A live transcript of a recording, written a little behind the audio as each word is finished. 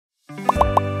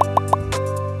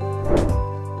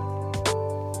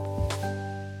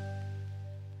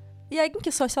Yəqin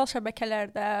ki, sosial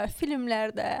şəbəkələrdə,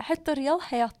 filmlərdə, hətta real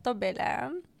həyatda belə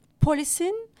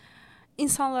polisin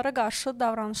insanlara qarşı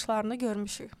davranışlarını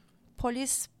görmüşük.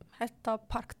 Polis hətta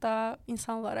parkda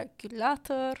insanlara güllə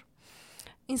atır,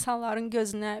 insanların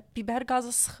gözünə biber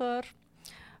qazı sıxır,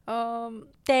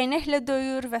 dəynəklə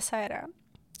döyür və s.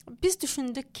 Biz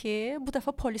düşündük ki, bu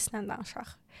dəfə polislə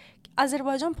danışaq.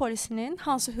 Azərbaycan polisinin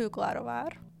hansı hüquqları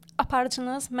var?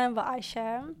 Aparıcınız mən və Ayşə,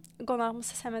 qonağımız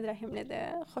Səməd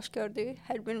Rəhimlidir. Xoş gördük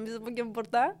hər birimiz bugün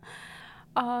burada.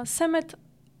 Səməd,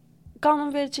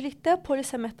 qanunvericilikdə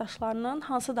polis əməkdaşlarının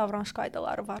hansı davranış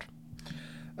qaydaları var?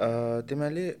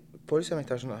 Deməli, polis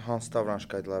əməkdaşının hansı davranış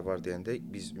qaydaları var deyəndə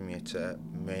biz ümumiyyətcə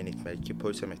müəyyən etməliyik ki,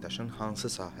 polis əməkdaşının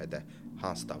hansı sahədə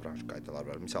hansı davranış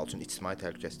qaydaları var. Misal üçün, ictimai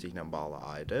təhlükəsizliklə bağlı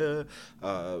ayrı,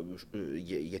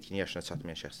 yetkin yaşına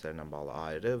çatmayan şəxslərlə bağlı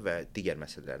ayrı və digər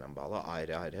məsələlərlə bağlı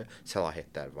ayrı-ayrı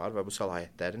səlahiyyətlər var və bu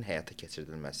səlahiyyətlərin həyata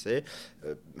keçirilməsi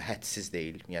hədsiz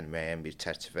deyil, yəni müəyyən bir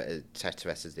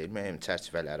çərçivəsiz deyil, müəyyən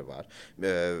çərçivələri var.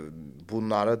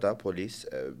 Bunları da polis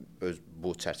öz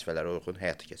bu çərçivələrə uyğun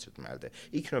həyata keçirməlidir.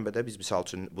 İlk növbədə biz misal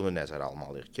üçün bunu nəzərə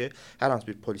almalıyıq ki, hər hansı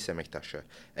bir polis əməkdaşı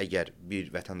əgər bir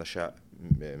vətəndaşa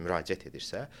müraciət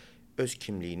edirsə, öz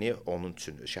kimliyini onun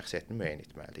üçün şəxsiyyətini müəyyən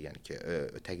etməlidir. Yəni ki,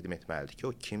 təqdim etməlidir ki,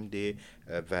 o kimdir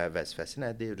və vəzifəsi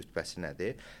nədir, rütbəsi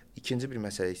nədir. İkinci bir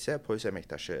məsələ isə polis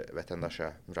əməkdaşı vətəndaşa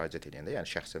müraciət edəndə, yəni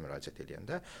şəxsə müraciət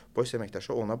edəndə, polis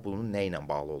əməkdaşı ona bunun nə ilə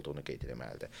bağlı olduğunu qeyd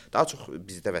etməlidir. Daha çox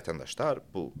bizdə vətəndaşlar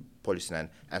bu polislə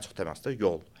ən çox təmasda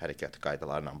yol hərəkəti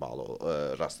qaydalarına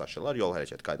bağlı rastlaşırlar. Yol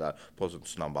hərəkəti qaydaları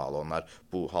pozuntusuna bağlı onlar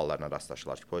bu hallarla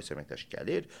rastlaşırlar ki, polis əməkdaşı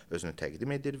gəlir, özünü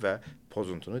təqdim edir və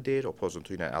pozuntunu deyir. O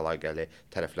pozuntu ilə əlaqəli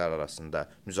tərəflər arasında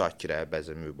müzakirə,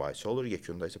 bəzən mübahisə olur.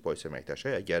 Yekunda isə polis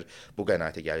əməkdaşı əgər bu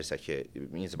qənaətə gəlirsə ki,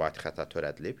 inzibati xəta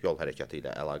törədilib, yol hərəkəti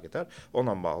ilə əlaqədar,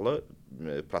 onunla bağlı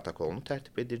protokolunu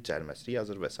tərtib edir, cəriməsini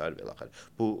yazır və s. və axır.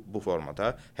 Bu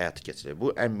formada həyata keçirilir. Bu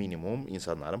ən minimum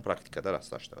insanların praktikada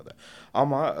rastlaşdığıdır.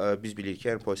 Amma biz bilirik ki,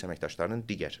 yəni, polis əməkdaşlarının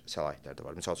digər səlahiyyətləri də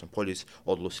var. Misal üçün, polis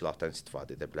odlu silahdan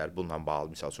istifadə edə bilər. Bununla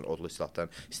bağlı, misal üçün, odlu silahdan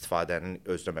istifadənin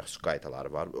özünə məxsus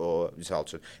qaydaları var. O, misal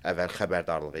üçün, əvvəl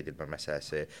xəbərdarlıq edilmə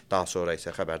məsələsi, daha sonra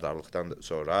isə xəbərdarlıqdan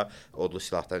sonra odlu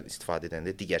silahdan istifadə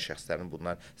edəndə digər şəxslərin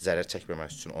bundan zərər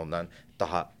çəkməməsi üçün ondan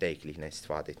daha dəqiqliklə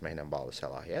istifadə etməklə bağlı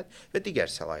səlahiyyət və digər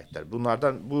səlahiyyətlər.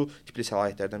 Bunlardan, bu tipli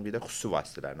səlahiyyətlərdən biri də xüsusi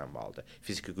vasitələrlə bağlıdır.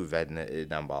 Fiziki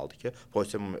qüvvədən bağlıdır ki,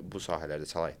 polisə bu sahələrdə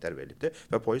səlahiyyətlər verilibdir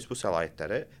və polis bu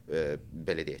səlahiyyətləri,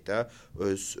 belə deyək də,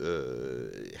 öz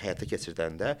həyata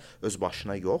keçirdəndə öz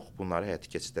başına yox, bunları həyata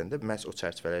keçirdəndə məhz o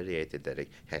çərçivələri riayət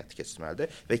edərək həyata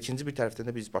keçirməlidir. Və ikinci bir tərəfdən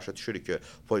də biz başa düşürük ki,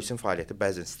 polisin fəaliyyəti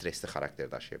bəzən stresli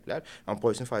xarakter daşıya bilər. Amma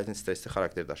polisin fəaliyyətinin stresli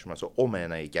xarakter daşıması o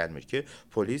mənaya gəlmir ki,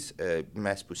 polis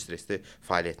məhz bu stresli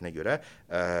fəaliyyətinə görə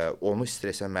onu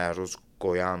stresə məruz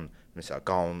qoyan, məsələn,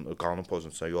 qanun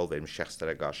pozuntusuna yol vermiş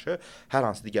şəxslərə qarşı hər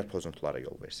hansı digər pozuntulara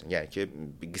yol versin. Yəni ki,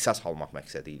 qisas almaq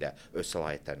məqsədi ilə öz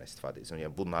səlahiyyətlərindən istifadə etsin.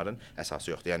 Yəni bunların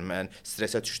əsası yoxdur. Yəni mən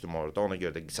stresə düşdüm orada, ona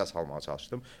görə də qisas almağa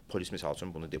çalışdım. Polis misal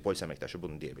üçün bunu deyir, polis əməkdaşı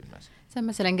bunu deyə bilməz. Sən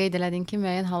məsələn qeyd elədin ki,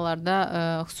 müəyyən hallarda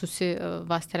xüsusi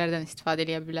vasitələrdən istifadə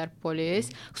edə bilər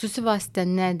polis. Xüsusi vasitə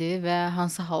nədir və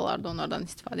hansı hallarda onlardan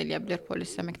istifadə edə bilər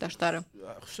polis əməkdaşları?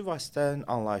 Xüsusi vasitənin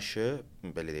anlayışı,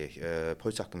 belə deyək,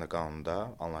 polis haqqında qanunda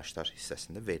anlayışlar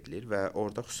hissəsində verilir və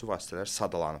orada xüsusi vasitələr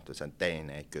sadalanıbdır. Məsələn,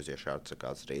 dəynək, göz yaşardıcı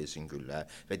qaz, rezin güllə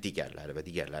və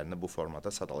digərlərini bu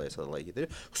formada sadalaya gedir.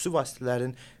 Xüsusi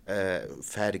vasitələrin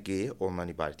fərqi ondan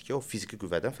ibarətdir ki, o fiziki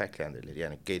qüvvədən fərqləndirilir.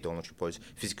 Yəni qeyd olunur ki, polis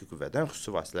fiziki qüvvədən,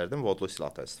 xüsusi vasitələrdən və odlu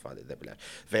silahdan istifadə edə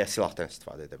bilər və ya silahdan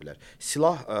istifadə edə bilər.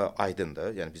 Silah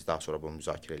aydındır. Yəni biz daha sonra bunu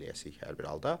müzakirə eləyəcəyik hər bir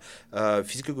halda.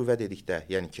 Fiziki qüvvə dedikdə,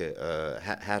 yəni ki,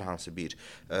 hər hansı bir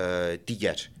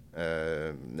digər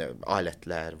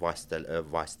alətlər,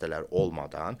 vasitələr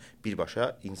olmadan birbaşa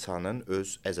insanın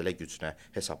öz əzələ gücünə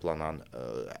hesaplanan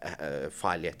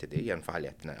fəaliyyətidir. Yəni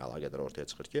fəaliyyətinə əlaqədar ortaya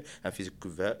çıxır ki, həm fiziki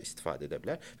qüvvə istifadə edə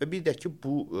bilər və bir də ki,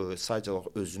 bu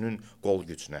sadəcə özünün qol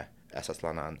gücünə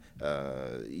əsaslanan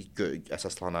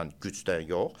gücdən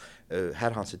yox,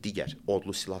 hər hansı digər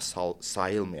odlu silah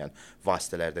sayılmayan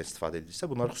vasitələrdən istifadə edilirsə,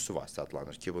 bunlar xüsusi vasitə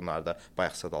adlanır ki, bunlar da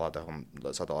bayaq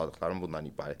sadaladıqlarım bundan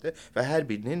ibarətdir və hər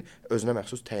birinin özünə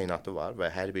məxsus təyinatı var və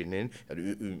hər birinin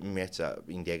ümumiyyətcə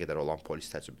indiyə qədər olan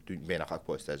beynəlxalq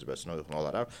polis təcrübəsinə uyğun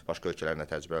olaraq, başqa ölkələrin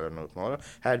təcrübələrinə uyğun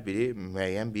olaraq, hər biri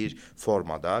müəyyən bir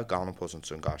formada qanun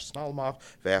pozuntusunun qarşısını almaq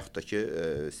və yaxud da ki,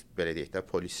 belə deyək də,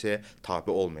 polisə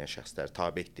tabe olmayan şəxsləri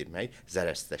tabe etdirmək,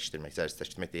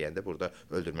 zərərsizləşdirmək deyəndə burada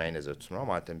öldürməyi nəzərdə tutulur.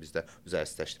 Amma adətən bizdə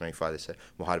zərərsizləşdirmə ifadəsi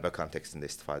müharibə kontekstində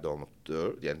istifadə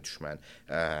olunubdur. Yəni düşmən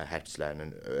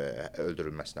hərbçilərinin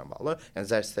öldürülməsinə bağlı.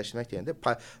 Yəni zərərsizləşdirmək deyəndə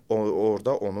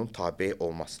orada onun tabe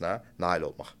olmasına nail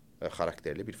olmaq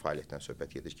xarakterli bir fəaliyyətdən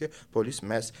söhbət gedir ki, polis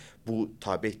məhz bu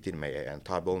tabe etdirməyə, yəni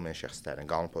tabe olmayan şəxslərin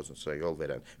qanun pozuntusuna yol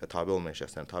verən və tabe olmayan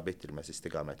şəxslərin tabe etdirilməsi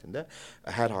istiqamətində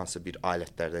hər hansı bir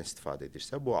alətlərdən istifadə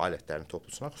edirsə, bu alətlərin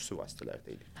toplusuna xüsusi vasitələr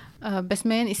deyilir. Bəs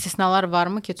müəyyən istisnalar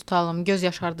varmı ki, tutalım göz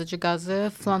yaşardıcı qazı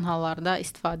filan hallarda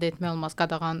istifadə etmək olmaz,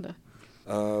 qadağandır?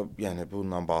 Yəni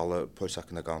bununla bağlı polis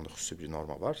haqqında qanunda xüsusi bir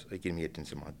norma var,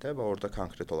 27-ci maddə və orada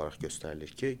konkret olaraq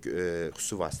göstərilir ki,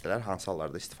 xüsusi vasitələr hansı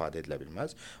hallarda istifadə edilə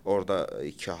bilməz. Orada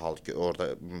iki hal ki,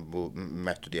 orada bu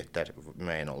məhdudiyyətlər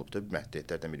müəyyən olubdur.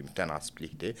 Məhdudiyyətlərdən biri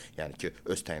mütənasiblikdir, yəni ki,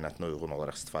 öz təyinatına uyğun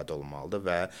olaraq istifadə olunmalıdır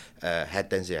və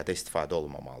həddən ziyadə istifadə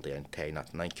olunmamalıdır. Yəni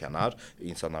təyinatından kənar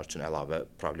insanlar üçün əlavə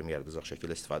problem yaradacaq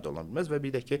şəkildə istifadə oluna bilməz və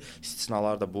bir də ki,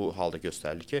 istisnalar da bu halda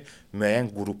göstərilir ki,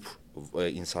 müəyyən qrup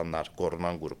insanlar,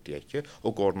 qorunan qrup deyək ki,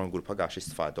 o qorunan qrupa qarşı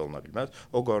istifadə oluna bilməz.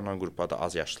 O qorunan qrupa da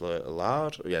az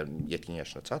yaşlılar, yəni yetkin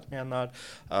yaşına çatmayanlar,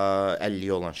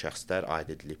 50-yə olan şəxslər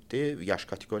aid edilibdir, yaş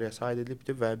kateqoriyası aid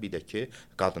edilibdir və bir də ki,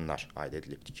 qadınlar aid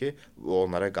edilibdir ki,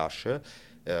 onlara qarşı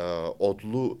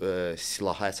odlu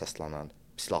silaha əsaslanan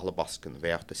silahlı basqın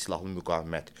və yaxud da silahlı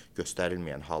müqavimət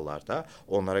göstərilməyən hallarda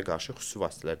onlara qarşı xüsusi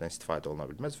vasitələrdən istifadə oluna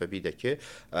bilməz və bir də ki,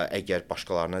 əgər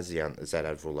başqalarına ziyan,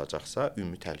 zərər vurulacaqsa,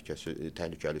 ümumi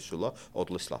təhlükəli üsulla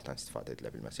odlu silahdan istifadə edilə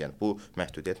bilməz. Yəni bu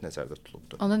məhdudiyyət nəzərdə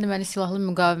tutulubdur. Onda deməli silahlı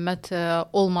müqavimət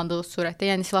olmadığı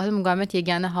surətdə, yəni silahlı müqavimət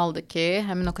yeganə haldır ki,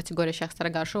 həmin o kateqoriya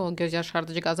şəxslərə qarşı o göz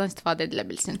yaşardıcı qazdan istifadə edilə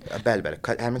bilsin. Bəli,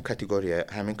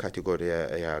 həmin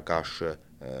kateqoriyaya qarşı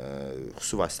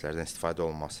xüsusi vasitələrdən istifadə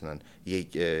olunmasının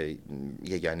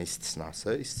yeganə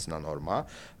istisna norma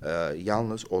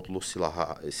yalnız odlu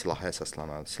silaha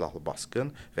əsaslanan silahlı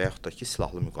basqın və yaxud da ki,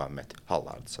 silahlı müqavimət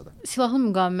hallarıdırsa da. Silahlı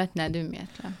müqavimət nədir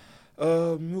ümumiyyətlə?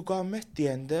 Müqavimət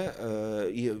deyəndə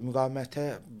müqavimətə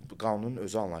qanunun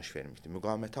özü anlayış vermişdir.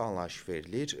 Müqavimətə anlayış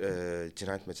verilir.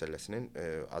 Cinayət Məcəlləsinin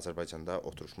Azərbaycanda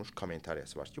oturmuş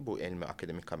kommentariyası var ki, bu elmi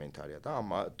akademik kommentariyadır,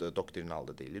 amma doktrinal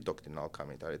da deyilir, doktrinal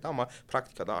kommentariyadır, amma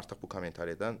praktikada artıq bu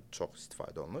kommentariyadan çox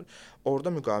istifadə olunur. Orada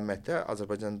müqavimətə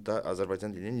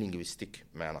Azərbaycan dilinin lingvistik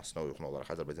mənasına uyğun olaraq,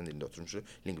 Azərbaycan dilində oturmuş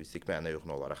lingvistik mənaya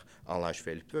uyğun olaraq anlayış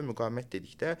verilibdir və müqavimət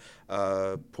dedikdə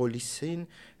polisin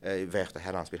və yaxud da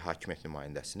hər hansı bir hakimiyyət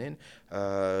nümayəndəsinin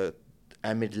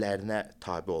əmrlərinə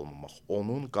tabe olmamaq,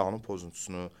 onun qanun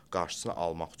pozuntusunu qarşısını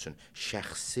almaq üçün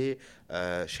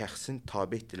şəxsin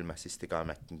tabe etdirilməsi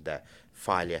istiqamətində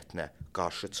fəaliyyətinə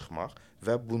qarşı çıxmaq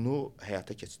və bunu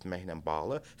həyata keçirməklə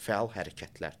bağlı fəal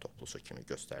hərəkətlər toplusu kimi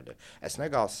göstərilir. Əslinə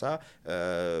qalsa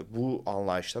bu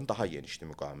anlayışdan daha genişdir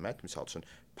müqavimət. Misal üçün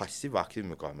passiv və aktiv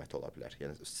müqavimət ola bilər.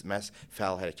 Yəni məhz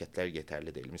fəal hərəkətlər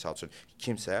yetərli deyil. Misal üçün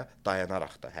kimsə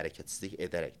dayanaraq da, hərəkətsizlik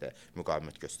edərək də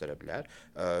müqavimət göstərə bilər.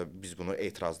 Biz bunu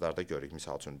etirazlarda görürük.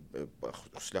 Misal üçün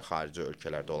xüsusilə xarici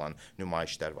ölkələrdə olan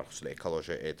nümayişlər var, xüsusilə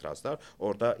ekoloji etirazlar.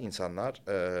 Orada insanlar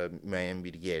müəyyən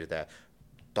bir yerdə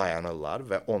dayanırlar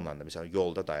və onunla da məsələn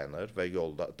yolda dayanır və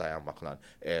yolda dayanmaqla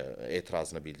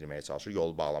etirazını bildirməyə çalışır,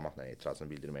 yol bağlamaqla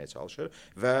etirazını bildirməyə çalışır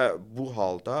və bu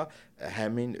halda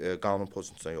həmin qanun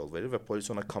pozuntusuna yol verir və polis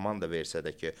ona komanda versə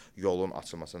də ki, yolun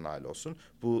açılmasına nail olsun,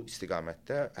 bu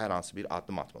istiqamətdə hər hansı bir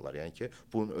addım atmırlar. Yəni ki,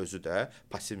 bunun özü də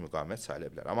passiv müqavimət sayıla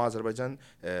bilər. Amma Azərbaycan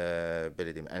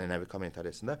belə deyim, ənənəvi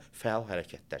kommentariyasında fəal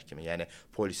hərəkətlər kimi, yəni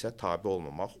polisə tabe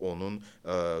olmamaq, onun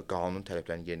qanun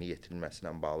tələblərinin yerinə yetirilməsi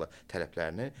ilə bağlı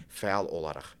tələblərini fəal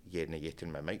olaraq yerinə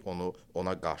yetirməmək,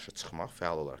 ona qarşı çıxmaq,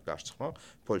 fəal olaraq qarşı çıxmaq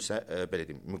polisə belə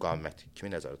deyim, müqavimət kimi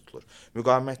nəzərdə tutulur.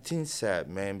 Müqavimətin isə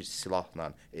müəyyən bir silahla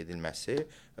edilməsi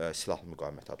silahlı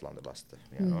müqavimət adlandırılmasıdır.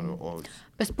 Yəni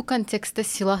Bəs bu kontekstdə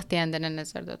silah deyəndə nə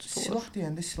nəzərdə tutulur? Silah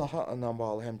deyəndə silahla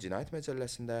bağlı həm Cinayət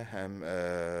Məcəlləsində, həm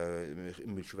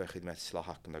mülki və xidməti silah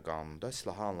haqqında qanunda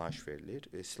silaha anlayış verilir.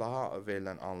 Silaha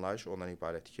verilən anlayış ondan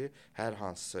ibarətdir ki, hər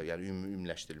hansı, yəni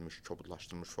ümumiləşdirilmiş,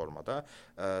 kobudlaşdırılmış formada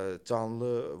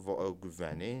canlı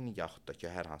qüvvənin yaxud da ki,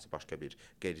 hər hansı başqa bir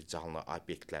qeyri-canlı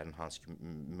obyektlərin hansı ki,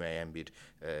 müəyyən bir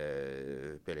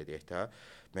belə deyək də,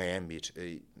 müəyyən bir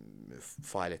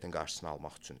fəaliyyətin qarşısını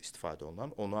almaq üçün istifadə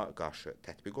olunan, ona qarşı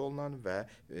tətbiq olunan və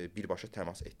birbaşa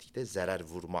təmas etdikdə zərər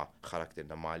vurma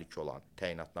xarakterində malik olan,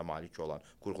 təyinatına malik olan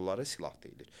qurğulara silah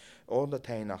deyilir. Onun da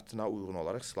təyinatına uyğun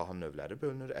olaraq silahın növləri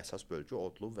bölünür. Əsas bölgü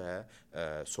odlu və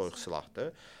soyuq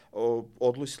silahdır.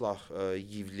 Odlu silah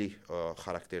yivli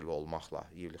xarakterli olmaqla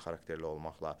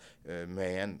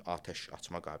müəyyən atəş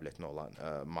açma qabiliyyətinə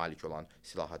malik olan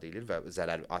silaha deyilir və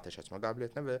atəş açma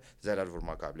qabiliyyətinə və zərər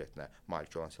vurma qabiliyyətinə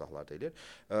malik olan silahlar deyilir.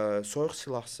 Soyuq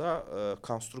silahsa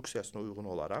konstruksiyasına uyğun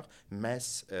olaraq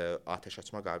məhz atəş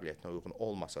açma qabiliyyətinə uyğun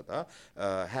olmasa da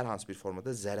hər hansı bir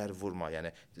formada zərər vurma,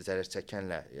 yəni zərər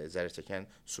çəkən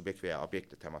subyekt və ya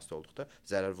obyektlə təmasda olduqda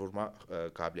zərər vurma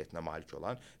qabiliyyətinə malik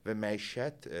olan və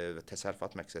məişət və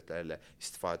təsərrüfat məqsədləri ilə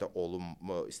istifadə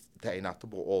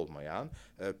təyinatı bu olmayan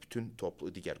bütün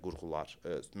toplu digər qurğular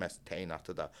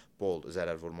təyinatı da bol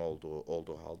zərər vurma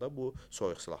olduğu halda bu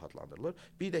soyuq silah adlandırılır.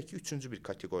 Bir də ki, üçüncü bir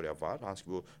kateqoriya var, hansı ki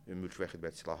bu mülk və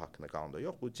xidmət silahı haqqında qanunda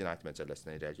yox, bu cinayət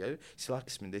məcəlləsindən irəli gəlir. Silah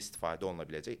qismində istifadə oluna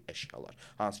biləcək əşyalar.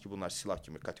 Hansı ki bunlar silah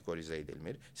kimi kateqorizə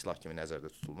edilmir, silah kimi nəzərdə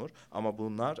tutulmur, amma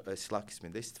bunlar silah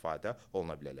qismində istifadə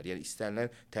oluna bilərlər. Yəni istənilən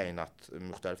təyinat,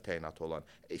 müxtəlif təyinatı olan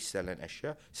istənilən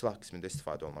əşya silah qismində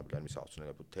istifadə oluna bilər. Məsəl üçün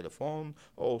elə bu telefon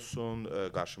olsun,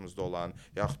 qarşımızda olan,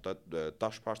 yaxud da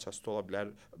daş parçası da ola bilər,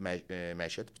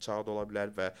 məişət bıçağı da ola bilər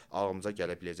və ağlımıza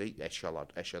gələ biləcək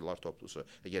əşyalar toplusu.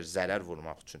 Əgər zərər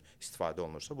vurmaq üçün istifadə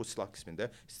olunursa, bu silah qismində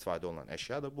istifadə olunan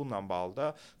əşyadır. Bununla bağlı da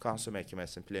Konstitusiya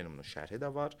Məhkəməsinin plenumunun şərhi də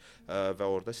var və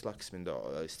orada silah qismində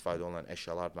istifadə olunan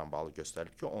əşyalarla bağlı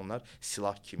göstərilib ki, onlar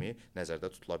silah kimi nəzərdə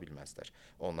tutula bilməzlər.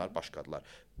 Onlar başqadırlar.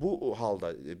 Bu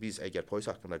halda biz əgər polis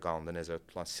haqqında qanunda nəzərdə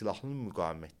tutulan silahlı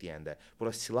müqavimət deyəndə,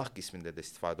 bura silah qismində də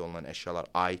istifadə olunan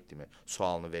əşyalar aiddirmi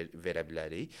sualını verə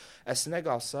bilərik. Əslinə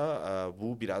qalsa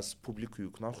bu biraz publik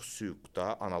hüquqla xüsusi hüquqda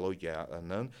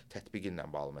analogiyanın tətbiqi ilə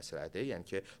bağlı məsələdir. Yəni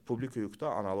ki, publik hüquqda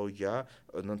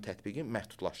analogiyanın tətbiqi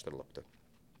məhdudlaşdırılıbdır.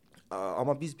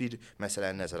 Amma biz bir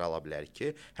məsələni nəzərə ala bilərik ki,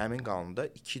 həmin qanunda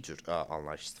iki cür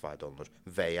anlayış istifadə olunur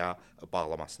və ya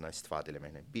bağlamasından istifadə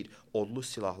etməklə. Bir, odlu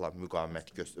silahla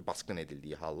müqavimət basqın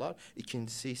edildiyi hallar,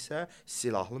 ikincisi isə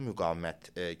silahlı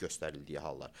müqavimət göstərildiyi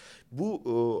hallar. Bu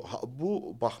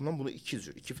baxımdan bunu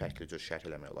iki fərqli cür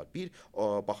şərh eləmək olar. Bir,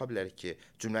 baxa bilərik ki,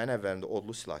 cümlənin əvvəlində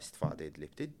odlu silah istifadə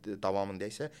edilibdir, davamında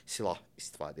isə silah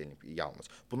istifadə edilib yalnız.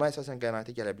 Buna əsasən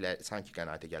sanki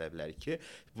qənaətə gələ bilərik ki,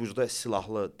 burada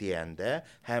silahlı deyəndə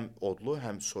həm odlu,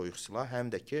 həm soyuq silah, həm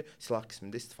də ki, silah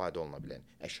qismində istifadə oluna bilən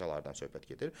əşyalardan söhbət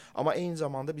gedir. Amma eyni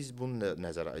zamanda biz bunu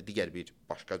digər bir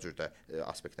başqa cürdə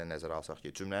aspektdən nəzərə alsaq ki,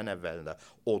 cümlənin əvvəlində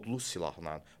odlu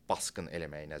silahla basqın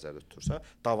eləməyi nəzərdə tutursa,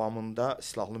 davamında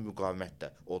silahlı müqavimət də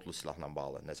odlu silahla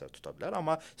bağlı nəzərdə tuta bilər.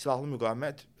 Amma silahlı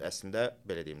müqavimət əslində,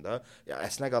 belə deyim də,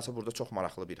 əslinə qalsa burada çox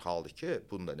maraqlı bir haldır ki,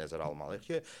 bunu da nəzərə almalıyıq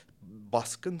ki,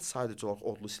 basqın sadəcə olaraq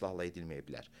odlu silahla edilməyə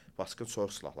bilər. Basqın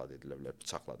soyuq silahla da edilə bilər,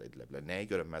 bıçaqla da edilə bilər. Nəyə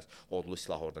görə məhz odlu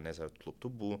silah orada nəzərdə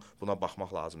tutulubdur? Buna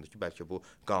baxmaq lazımdır ki, bəlkə bu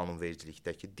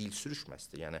qanunvericilikdəki dil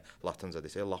sürüşməsidir. Yəni latınca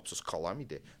desək, lapsus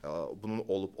calamidir. Bunun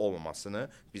olub-olmamasını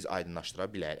biz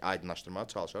aydınlaşdırmağa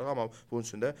çalışarıq, amma bunun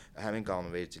üçün də həmin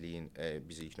qanunvericiliyin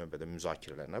biz ilk növbədə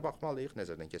müzakirələrinə baxmalıyıq,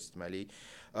 nəzərdən keçirməliyik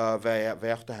və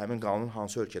yaxud da həmin qanun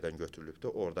hansı ölkədən götürülübdür,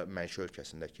 orada mənşə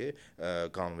ölkəsindəki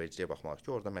qanunvericiliyə baxmalıyıq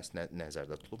ki, orada məhz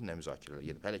nəzərdə tutulub, nə müzakirələr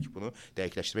gedib. Hələ ki, bunu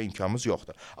dəqiqləşdirmə imkanımız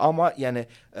yoxdur. Amma yəni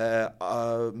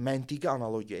məntiqi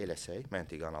analogiya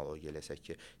eləsək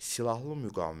ki, silahlı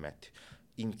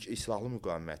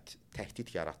müqavimət təhdid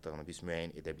yaratdığını biz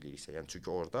müəyyən edə biliriksə, yəni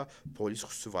çünki orada polis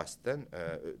xüsusi vasitədən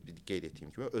qeyd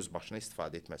etdiyim kimi öz başına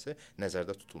istifadə etməsi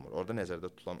nəzərdə tutulmur. Orada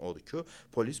nəzərdə tutulan odur ki,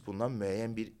 polis bundan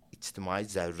müəyyən bir ictimai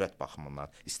zərurət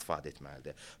baxımından istifadə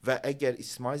etməlidir. Və əgər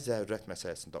ictimai zərurət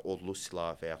məsələsində odlu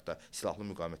silah və yaxud da silahlı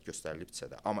müqavimət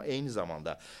göstərilibsə də, amma eyni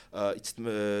zamanda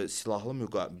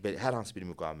hər hansı bir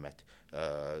müqavimət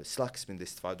silah qismində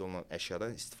istifadə olunan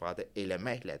əşyadan istifadə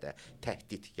eləməklə də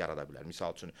təhdid yarada bilər.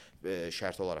 Misal üçün,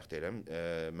 şərt olaraq deyirəm,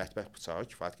 mətbəx bıçağı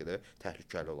kifayət qədər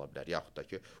təhlükəli ola bilər, yaxud da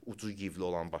ki, ucu yivli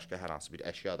olan başqa hər hansı bir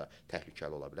əşya da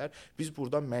təhlükəli ola bilər. Biz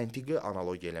burada məntiqi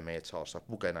analogiya eləməyə çalışsaq,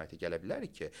 bu qənaətə gələ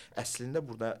bilərik ki, əslində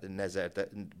burada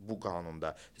nəzərdə, bu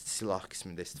qanunda silah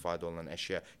qismində istifadə olunan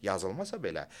əşya yazılmasa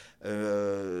belə,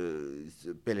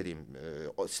 belə deyim,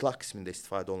 silah qismində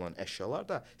istifadə olunan əşyalar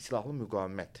da silahlı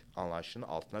müqavimət anlayışının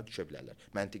altına düşə bilərlər.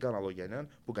 Məntiqi analogiya ilə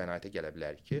bu qənaətə gələ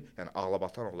bilərik ki, yəni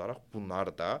ağlabatan olaraq bunlar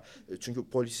da, çünki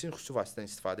polisin xüsusi vasitədən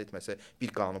istifadə etməsi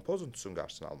bir qanun pozuntusunun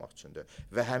qarşısını almaq üçündür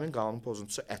və həmin qanun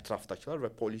pozuntusu ətrafdakılar və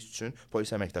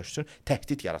polis əməkdaşı üçün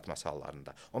təhdid yaratması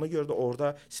hallarında. Ona görə də orada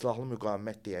silahlı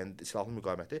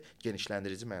müqaviməti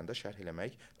genişləndirici mənada şərh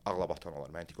eləmək ağlabatan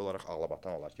olar. Məntiqi olaraq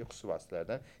ağlabatan olar ki, xüsusi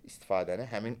vasitələrdən istifadəni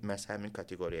həmin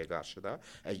kateqoriyaya qarşı da,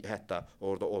 hətta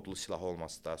orada odlu silah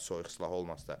olmasa da, soyuq silah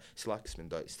olmasa da, silah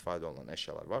qismində istifadə olunan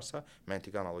əşyalar varsa,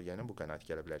 məntiqi analogiya ilə bu qənaət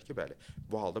gələ bilər ki, bəli,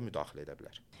 bu halda müdaxilə edə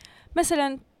bilər.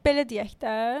 Məsələn, belə deyək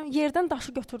də, yerdən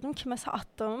daşı götürdüm, kiməsə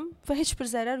atdım və heç bir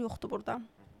zərər yoxdur burada.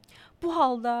 Bu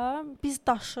halda biz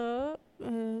daşı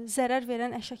zərər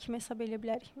verən əşya kimi hesab edə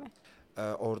bilərikmi?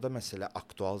 Orada məsələ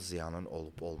aktual ziyanın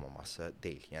olub-olmaması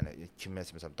deyil. Yəni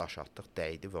kiməsə məsələn daş atdıq,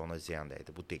 dəydi və ona ziyan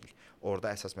dəydi. Bu deyil.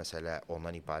 Orada əsas məsələ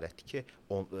ondan ibarətdir ki,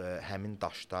 həmin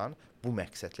daşdan bu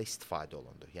məqsədlə istifadə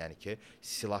olundu. Yəni ki,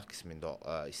 silah qismində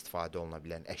istifadə oluna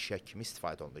bilən əşya kimi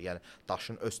istifadə olundu. Yəni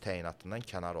daşın öz təyinatından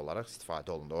kənar olaraq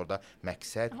istifadə olundu. Orada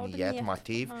məqsəd, niyyət,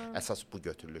 motiv əsas bu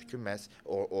götürülür ki, məhz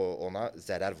ona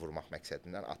zərər vurmaq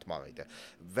məqsədindən atmaq idi.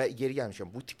 Və yeri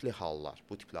gəlmişkən bu tipli hallar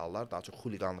daha çox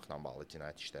xuliqanlıqla bağlı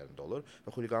cinayət işlərində olur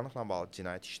və xuliqanlıqla bağlı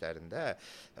cinayət işlərində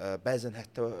bəzən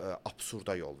hətta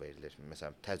absurda yol verilir.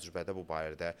 Məsələn, təcrübədə bu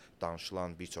barədə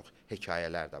danışılan bir çox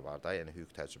hekayələr də var da, yəni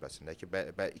hüquq təcrübəsində ki,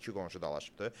 iki qonşu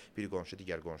dalaşıbdı. Bir qonşu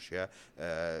digər qonşuya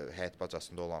həyat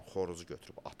bacasında olan xoruzu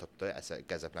götürüb atıbdı,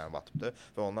 qəzəblənib atıbdı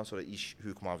və ondan sonra iş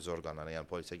hüquq mühafizə orqanlarına, yəni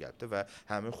polisə gəlibdi və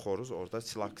həmin xoruz orada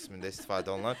silah qismində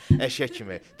istifadə olunan əşya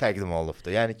kimi təqdim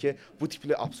olunubdu. Yəni ki, bu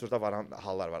tipli absurda varan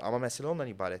hallar var. Amma məsələ ondan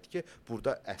ibarətdir ki,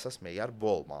 burada əsas meyar bu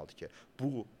olmalıdır ki,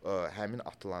 bu həmin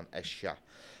atılan əşya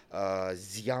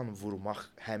ziyan vurmaq,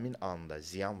 həmin anda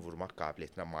ziyan vurmaq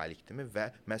qabiliyyətinə malikdirmi və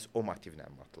məhz o motivlə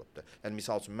atılıbdır. Yəni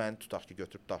misal üçün mən tutaq ki,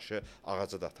 götürüb daşı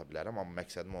ağaca da ata bilərəm, amma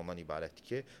məqsədim ondan ibarətdir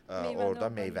ki, orada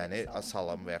meyvəni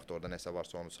salım və yaxud da orada nəsə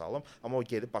varsa onu salım, amma o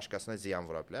gedib başqasına ziyan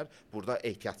vura bilər. Burada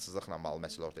ehtiyatsızlıqla bağlı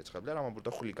məsələ ortaya çıxa bilər, amma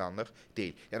burada xuliqanlıq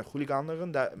deyil. Yəni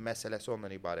xuliqanlığın da məsələsi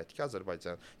ondan ibarətdir ki,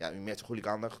 Azərbaycan, yəni ümumiyyətlə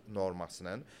xuliqanlıq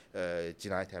normasının,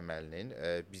 cinayət əməlinin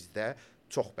bizdə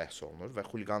çox bəhs olunur və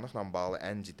xuliqanlıqla bağlı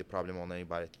ən ciddi problem ondan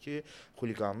ibarətdir ki,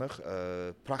 xuliqanlıq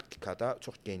praktikada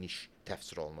çox geniş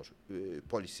təfsir olunur.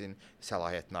 Polisin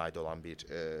səlahiyyətinə aid olan bir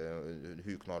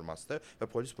hüquq normasıdır və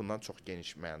polis bundan çox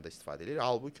geniş mənada istifadə edir.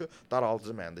 Halbuki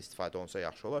daraldıcı mənada istifadə olunsa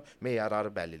yaxşı olar.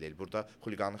 Meyarları bəlli deyil. Burada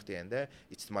xuliqanlıq deyəndə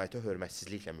ictimaiyyətə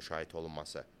hörmətsizliklə müşahidə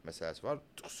olunması məsələsi var.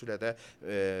 Xüsusilə də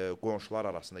qonşular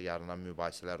arasında yaranan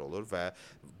mübahisələr olur və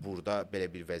burada belə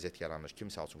bir vəziyyət yaranır ki,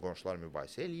 misal üçün qonşular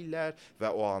mübahisə eləyirlər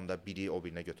və o anda biri o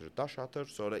birinə götürüb daş atır,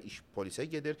 sonra iş polisə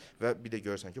gedir və bir də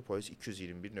görürsən ki, polis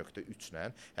 221.3-lə,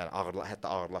 yəni hətta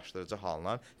ağırlaşdırıcı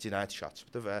halla cinayət işi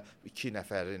açıbdır və iki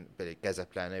nəfərin belə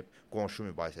qəzəblənib qonşu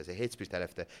mübahisəsi heç bir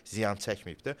tərəfdə ziyan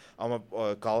çəkməyibdir. Amma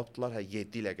qalıbdılar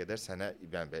 7 ilə qədər sənə,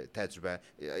 yəni təcrübə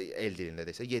el dilində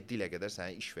desə 7 ilə qədər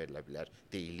sənə iş verilə bilər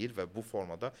deyilir və bu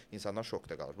formada insanlar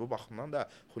şokda qalır. Bu baxımdan da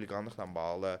xuliqanlıqla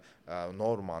bağlı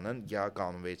normanın ya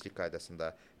qanunvericilik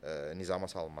qaydasında nizama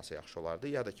salınması yaxşı olardı,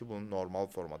 ya da ki, bunun normal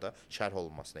formada şərh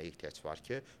olunmasına ehtiyac var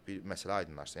ki, bir məsələ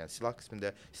aydınlaşsın. Yəni silah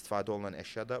qismində istifadə olunan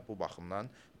əşya da bu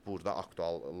baxımdan burada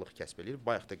aktuallıq kəsb edir.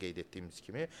 Bayaq da qeyd etdiyimiz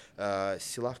kimi,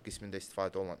 silah qismində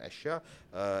istifadə olunan əşya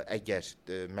əgər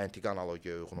məntiqi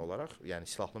analogiyaya uyğun olaraq, yəni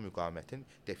silahlı müqavimətin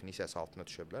definisiyası altına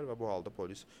düşə bilər və bu halda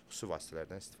polis xüsusi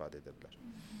vasitələrdən istifadə edə bilər.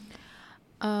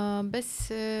 Bəs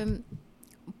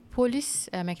polis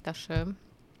əməkdaşı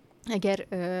əgər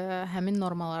həmin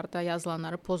normalarda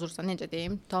yazılanları pozursa, necə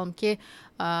deyim, tutalım ki,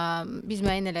 biz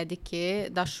müəyyən elədik ki,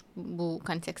 daş bu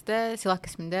kontekstdə silah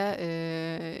qismində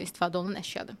istifadə olunan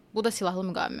əşyadır. Bu da silahlı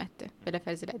müqavimətdir, belə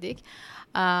fərz elədik.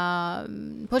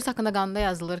 Polis haqqında qanunda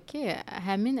yazılır ki,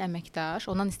 həmin əməkdaş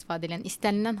ondan istifadə edən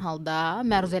istənilən halda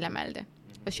məruzə eləməlidir.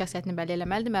 Öz şəxsiyyətini bəlli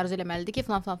eləməlidir, məruzə eləməlidir ki,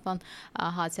 filan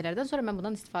hadisələrdən sonra mən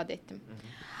bundan istifadə etdim.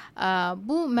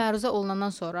 Bu məruzə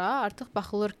olunandan sonra artıq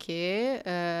baxılır ki,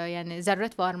 yəni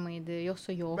zərurət varmı idi,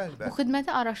 yoxsa yox. Bəli. Bu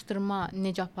xidməti araşdırma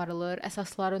necə aparılır,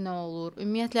 əsasları nə olur?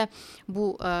 Ümumiyyətlə bu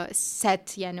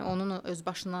sədd, yəni onun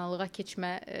özbaşınalığa keçmə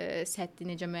səddi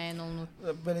necə müəyyən olunur?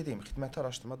 Belə deyim, xidməti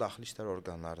araşdırma daxili işlər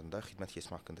orqanlarında xidmət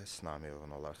keçmə haqqında istisnamə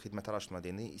uyğun olaraq xidməti araşdırma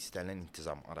deyəndə istənilən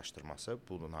intizam araşdırması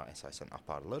buna əsasən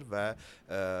aparılır və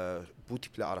bu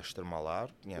tipli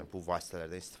araşdırmalar, yəni bu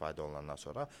vasitələrdən istifadə olunandan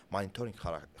sonra monitorinq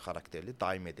xarakterli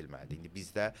daim edilməlidir. İndi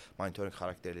bizdə monitorinq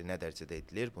xarakterli nə dərəcədə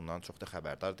edilir, bundan çox da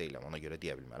xəbərdar deyiləm, ona görə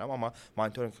deyə bilmərəm. Amma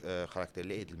monitorinq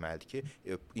xarakterli edilməlidir ki,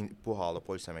 bu halı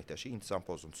polis əməkdaşı intizam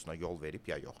pozuntusuna yol verib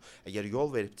ya yox. Əgər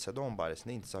yol veribdirsə də onun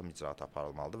barəsində intizam icraatı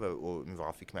aparılmalıdır və o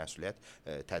müvafiq məsuliyyət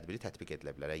tədbiri tətbiq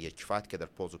edilə bilər. Əgər kifayət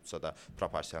qədər pozubsa da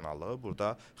proporsionallığı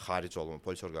burada xaric olunma,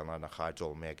 polis orqanlarından xaric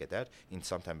olmaya qədər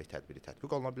intizam tənbih tədbiri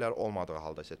tətbiq oluna bilər. Olmadığı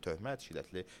halda isə töhmət,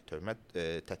 şiddətli töhmət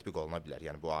tətbiq oluna bilər.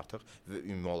 Yəni bu artıq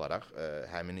ümumi olaraq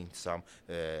həmin intizam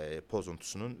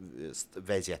pozuntusunun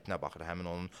vəziyyətinə baxır, həmin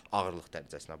onun ağırlıq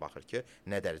dərəcəsinə baxır ki,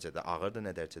 nə dərəcədə ağırdır,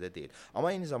 nə dərəcədə deyil.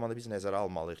 Amma eyni zamanda biz nəzərə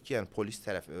almalıyıq ki, yəni polis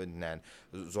tərəfindən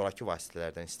zoraki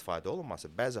vasitələrdən istifadə olunması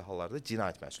bəzi hallarda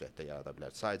cinayət məsuliyyəti yarada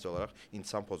bilər. Sadəcə olaraq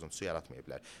intizam pozuntusu yaratmaya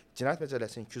bilər. Cinayət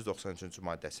Məcəlləsinin 293-cü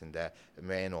maddəsində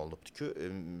müəyyən olunubdur ki,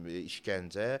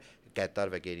 işgəncə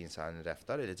qəddar və qeyri-insani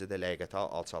rəftar, eləcə də ləyaqəti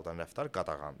alçaldan rəftar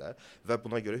qadağandır və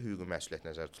buna görə hüquqi məsuliyyət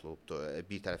nəzərdə tutulubdur.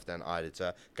 Bir tərəfdən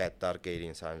ayrıca qəddar,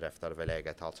 qeyri-insani rəftar və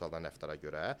ləyaqəti alçaldan rəftara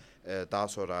görə, daha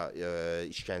sonra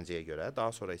işgəncəyə görə,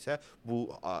 daha sonra isə bu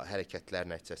hərəkətlər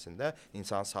nəticəsində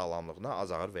insanın sağlamlığına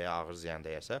az ağır və ya ağır ziyan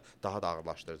dəyərsə, daha da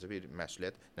ağırlaşdırıcı bir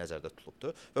məsuliyyət nəzərdə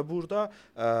tutulubdur. Və burada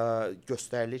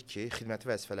göstərilir ki, xidməti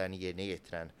vəzifələrini yerinə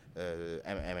yetirən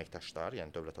əməkdaşlar,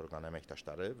 yəni dövlət orqanı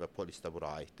əməkdaşları və polis də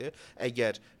bura aiddir.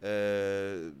 Əgər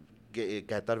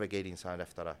qəddar və qeyri-insani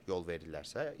rəftara yol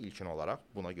verirlərsə, ilkin olaraq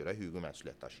buna görə hüquqi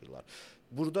məsuliyyət daşıyırlar.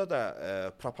 Burada da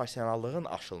proporsionallığın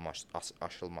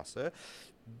aşılması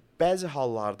bəzi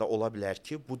hallarda ola bilər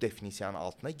ki, bu definisiyanın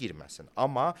altına girməsin.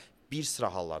 Amma bir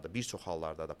sıra hallarda, bir çox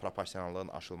hallarda da proporsionallığın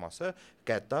aşılması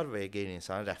qəddar və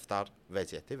qeyri-insani rəftar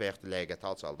vəziyyəti və yaxud da ləyaqəti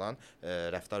alçaldan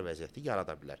rəftar vəziyyəti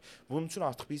yarada bilər. Bunun üçün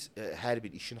artıq biz hər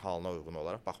bir işin halına uyğun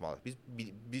olaraq baxmalıyıq.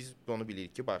 Biz onu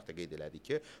bilirik ki, bayaq da qeyd elədik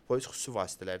ki, polis xüsusi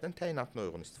vasitələrdən təyinatına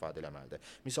uyğun istifadə etməlidir.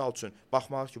 Misal üçün,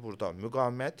 baxmalıyıq ki, burada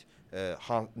müqavimət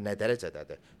nə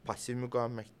dərəcədədir? Pasiv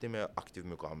müqavimətdirmi, aktiv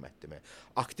müqavimətdirmi?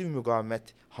 Aktiv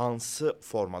müqavimət hansı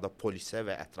formada polisə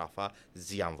və ətrafa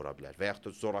ziyan vura bilər? Və yaxud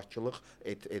da zorakılıq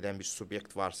edən bir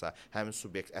subyekt varsa, həmin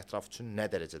subyekt ətraf üçün nə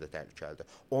dərəcədə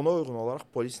təhlükəlidir? Ona uyğun olaraq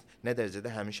polis nə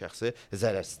dərəcədə həmin şəxsi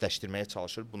zərərsizləşdirməyə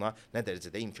çalışır, buna nə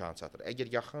dərəcədə imkan çatır?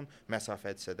 Əgər yaxın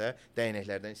məsafədirsə də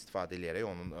dəyənəklərdən istifadə edərək,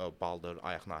 onun baldır,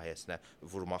 ayaq nahiyəsinə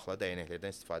vurmaqla,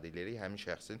 dəyənəklərdən istifadə edərək həmin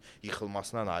şəxsin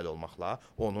yıxılmasına nail olmaqla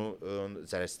onu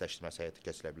zərərsizləşdirməsi həyata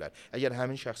keçirilə bilər. Əgər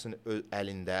həmin şəxsin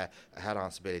əlində hər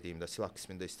hansı belə deyim də silah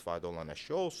qismində istifadə olunan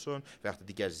əşya olsun və yaxud da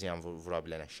digər ziyan vura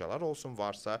bilən əşyalar olsun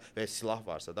varsa və silah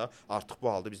varsa da artıq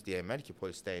bu halda biz deyəməliyik ki,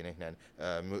 polis dəyənəklə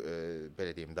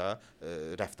belə deyim də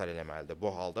rəftar eləməlidir. Bu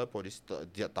halda polis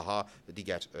daha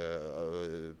digər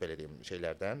belə deyim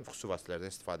şeylərdən, xüsusi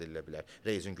vasitələrdən istifadə edə bilər.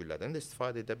 Rezin güllədən də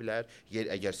istifadə edə bilər.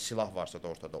 Əgər silah varsa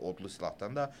da ortada odlu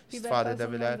silahdan da istifadə edə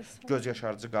bilər. Göz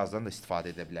yaşarıcı qazdan da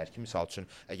istifadə edə bilər ki, misal üçün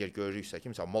əgər görürüksə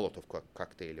ki, misal molotov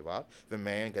kokteyli var və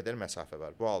müəyyən qədər məsafə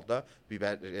var. Bu halda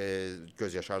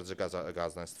göz yaşarıcı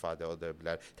qazdan istifadə edə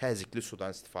bilər. Təzyiqli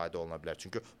sudan istifadə oluna bilər.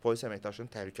 Çünki polis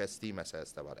əməkdaşının təhlükəsizliyi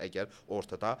məsələsi də var. Əgər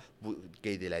ortada bu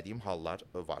qeyd elədiyim hallar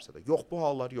varsa da. Yox, bu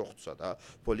hallar yoxdursa da,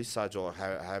 polis sadəcə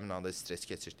həmin anda stres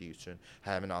keçirdiyi üçün,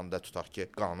 həmin anda tutaq ki,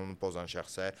 qanunu pozan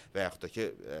şəxsə və yaxud da ki,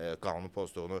 qanunu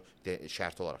pozduğunu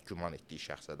şərt olaraq güman etdiyi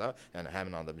şəxsə də, yəni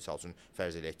həmin anda misal üçün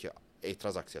fərz eləyək ki,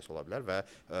 etiraz aksiyası ola bilər və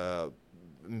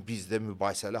bizdə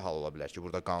mübahisəli hal ola bilər ki,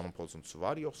 burada qanun pozuntusu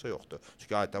var, yoxsa yoxdur.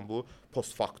 Çünki adətən bu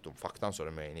post factum, faktdan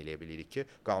sonra müəyyən eləyə bilirik ki,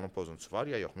 qanun pozuntusu var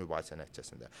ya yox mübahisə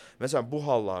nəticəsində. Məsələn, bu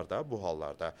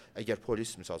hallarda əgər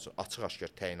polis misal üçün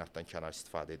açıq-aşkar təyinatdan kənar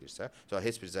istifadə edirsə,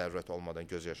 heç bir zərurət olmadan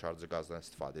göz yaşarıcı qazdan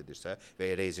istifadə edirsə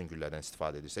və ya rezin güllədən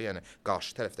istifadə edirsə, yəni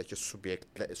qarşı tərəfdəki subyekt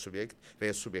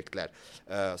və ya subyektlər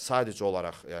sadəcə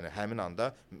olaraq, yəni həmin anda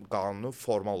qanunu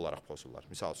formal olaraq pozurlar.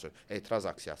 Misal üçün etiraz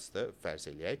aksiyasıdır, fərz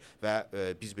eləyək və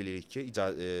biz bilirik ki,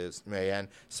 müəyyən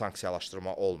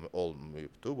sanksiyalaşdırma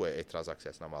olmayıbdır bu etiraz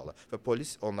aksiyasına bağlı və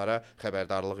polis onlara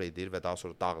xəbərdarlıq edir və daha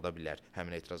sonra dağıda bilər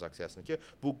həmin etiraz aksiyasını ki,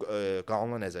 bu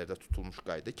qanunla nəzərdə tutulmuş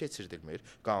qayda keçirdilmir,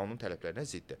 qanunun tələblərinə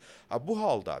ziddir. Bu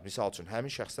halda, misal üçün,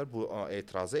 həmin şəxslər bu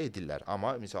etirazı edirlər,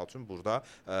 amma misal üçün, burada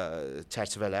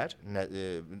çərçivələr,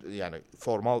 yəni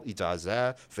formal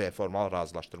icazə və formal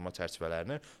razılaşdırma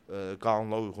çərçivələrini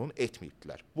qanunla uyğun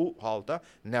etməyibdilər. Bu halda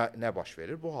nə baş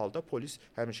verir? Bu halda polis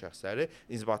həmin şəxsləri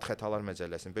İnzibati Xətalar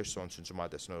Məcəlləsinin 513-cü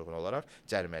maddəsinə uyğun olaraq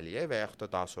cəriməliyə və yaxud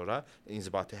da daha sonra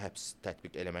inzibati həbs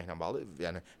tətbiq eləməklə bağlı,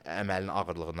 yəni əməlin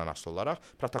ağırlığından asılı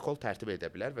olaraq protokol tərtib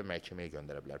edə bilər və məhkəməyə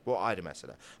göndərə bilər. Bu ayrı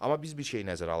məsələ. Amma biz bir şey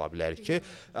nəzərə ala bilərik ki,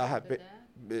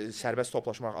 sərbəst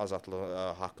toplaşmaq azadlığı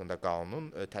haqqında qanunun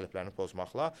tələblərini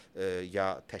pozmaqla ya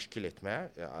təşkil etmə,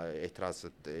 etirazı,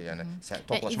 yəni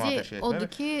toplaşmağı təşkil etmə. Odur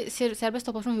ki, sərbəst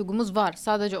toplaşma hüququmuz var.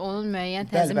 Sadəcə onun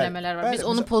müəyyən tənzimləmələri var. Biz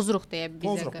onu pozuruq deyə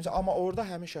bizə. Amma orada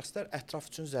həmin şəxslər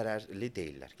ətraf üçün zərərli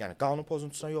deyillər. Yəni qanun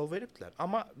pozuntusuna yol veribdilər.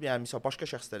 Amma yəni məsələn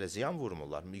başqa şəxslərə ziyan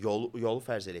vurmurlar. Yolu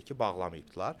fərz eləyək ki,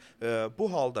 bağlamayıbdılar.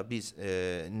 Bu halda biz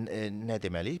nə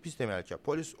deməliyik? Biz deməliyik ki,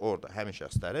 polis orada həmin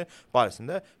şəxsləri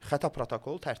barəsində xəta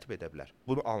protokolu tərtib edə bilər.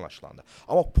 Bunu anlaşılandı.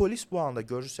 Amma polis bu anda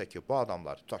görürsə ki, bu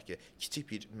adamlar tutaq ki, kiçik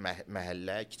bir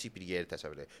məhəllə, kiçik bir yeri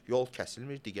təsəvvür edir. Yol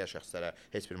kəsilmir, digər şəxslərə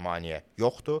heç bir maneə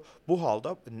yoxdur. Bu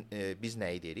halda biz nə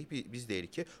edirik? Biz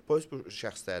deyirik ki, polis bu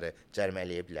şəxsləri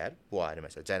cərimələyə bilər. Bu ayrı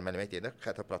məsələ. Cərimələmək deyəndə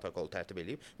xəta protokolu tərtib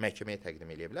edib məhkəməyə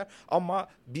təqdim edə bilər. Amma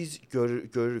biz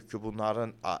görürük ki,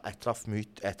 bunların ətraf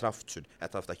üçün,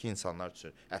 ətrafdakı insanlar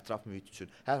üçün, ətraf mühit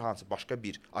üçün hər hansı başqa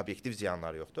bir obyektiv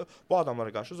ziyanları yoxdur. Bu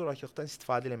adamlara qarşı zorakılıqdan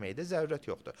istifadə etməyə də zərurət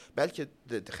yoxdur. Bəlkə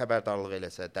xəbərdarlıq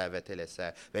eləsə, dəvət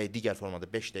eləsə və ya digər formada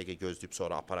 5 dəqiqə gözləyib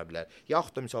sonra apara bilər.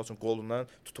 Yaxud da misal üçün qolundan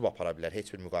tutub apara bilər,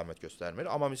 heç bir müqavimət göstərmir.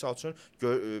 Amma misal üçün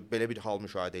belə bir hal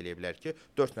müşahidə edə bilər ki,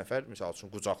 4 nəfər misal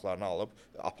üçün qucaqlarına alıb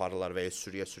aparırlar və ya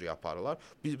sürüyə-sürüyə aparırlar.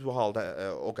 Biz bu halda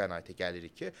o qənaətə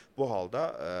gəlirik ki, bu halda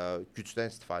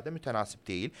gücdən istifadə mütənasib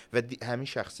deyil və həmin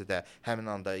şəxsi də həmin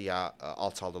anda ya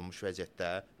alçaldılmış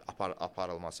vəziyyətdə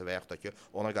aparılması və yaxud da ki,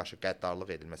 ona qarşı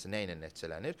qəddarlıq edilməsi nə ilə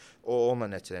nəticələnir? Onunla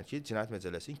nəticələnir ki, Cinayət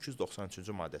Məcəlləsinin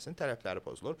 293-cü maddəsinin tələbləri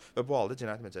pozulur və bu halda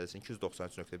Cinayət Məcəlləsinin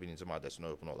 293.1-ci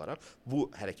maddəsinə uyğun olaraq bu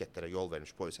hərəkətlərə yol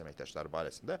vermiş polis əməkdaşları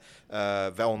barəsində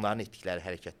və onların etdikləri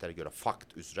hərəkətlərə görə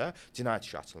fakt üzrə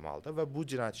cinayət işi açılmalıdır və bu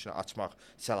cinayət işini açmaq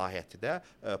səlahiyyəti də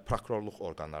prokurorluq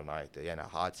orqanlarına aiddir. Yəni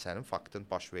hadisənin, faktın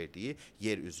baş verdiyi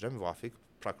yer üzrə müvafiq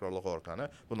prokurorluq orqanı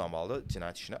bununla bağlı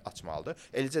cinayət işini açmalıdır.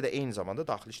 Eləcə də eyni zamanda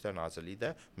Daxili İşlər Nazirliyi də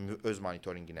öz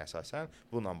monitorinqinə əsasən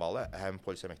bununla bağlı həmin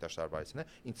polis əməkdaşları barəsində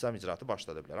intizam icraatı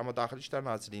başlada bilər. Amma Daxili İşlər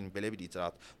Nazirliyinin belə bir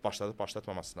icraat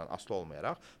başlatmamasından asılı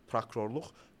olmayaraq prokurorluq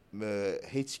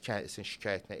heç kəsin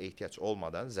şikayətinə ehtiyac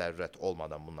olmadan, zərurət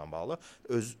olmadan bununla bağlı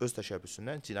öz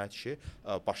təşəbbüsündən cinayət işi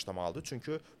başlamalıdır.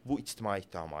 Çünki bu ictimai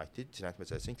ittihama aiddir. Cinayət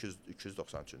Məcəlləsinin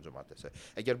 293-cü maddəsi.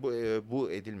 Əgər bu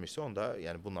edilmirsə, onda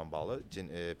yəni bununla bağlı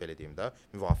belə deyim də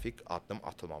müvafiq addım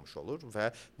atılmamış olur və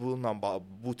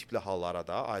bu tipli hallara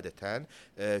da adətən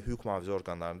hüquq mühafizə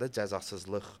orqanlarında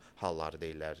cəzasızlıq halları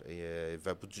deyirlər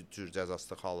və bu cür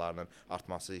cəzasızlıq hallarının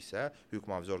artması isə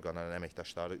hüquq mühafizə orqanlarının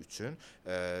əməkdaşları üçün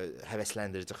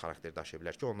həvəsləndirici xarakter daşıya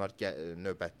bilər ki, onlar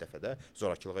növbəti dəfədə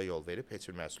zorakılığa yol verib heç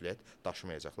bir məsuliyyət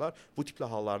daşımayacaqlar. Bu tipli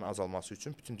halların azalması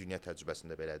üçün bütün dünya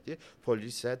təcrübəsində belədir.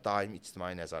 Polisə daim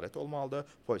ictimai nəzarət olmalıdır,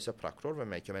 polisə prokuror və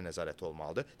məhkəmə nəzarəti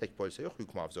olmalıdır. Tək polisə yox,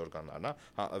 hüquq mühafizə orqanlarına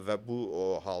və bu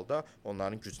halda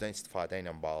onların gücdən istifadə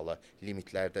ilə bağlı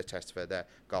limitlərdə, çərçivədə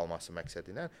qalması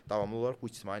məqsədi ilə davamlı olaraq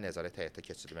bu ictimai nəzarət həyata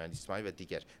keçirilməlidir. İctimai və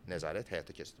digər nəzarət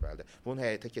həyata keçirilməlidir. Bunun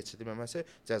həyata keçirilməməsi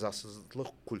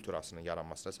cəzasızlıq kulturasının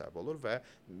yaranmasına səbəb olur və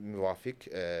müvafiq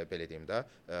belə deyim də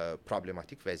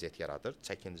problematik vəziyyət yaradır.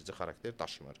 Çəkindirici xarakter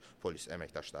daşımır polis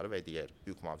əməkdaşları və digər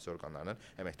hüquq mühafizə orqanlarının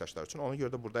əməkdaşları üçün. Ona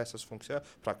görə də burada əsas funksiya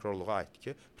prokurorluğa aiddir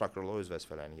ki, prokurorluq öz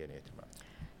vəzifələrini yerinə yetirməlidir.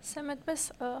 Səməd, bəs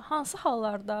hansı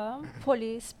hallarda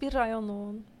polis bir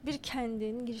rayonun, bir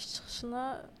kəndin giriş-çıxışına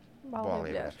bağlaya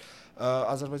bilər?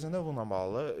 Azərbaycanda bununla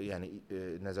bağlı, yəni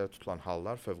nəzərdə tutulan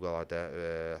hallar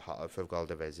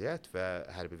fövqəladə vəziyyət və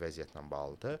hərbi vəziyyətlə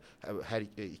bağlıdır. Hər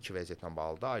iki vəziyyətlə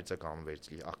bağlı da ayrıca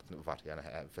qanunvericilik aktı var.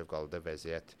 Yəni fövqəladə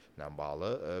vəziyyətlə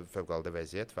bağlı, fövqəladə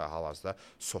vəziyyət və hal-hazırda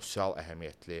sosial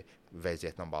əhəmiyyətli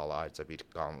vəziyyətlə bağlı ayrıca bir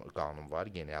qanun var,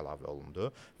 yeni əlavə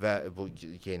olundu və bu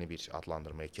yeni bir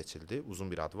adlandırmaya keçildi. Uzun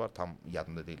bir adı var, tam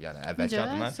yadımda deyil. Yəni əvvəlki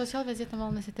adından sosial vəziyyətlə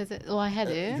bağlı nəsə təzə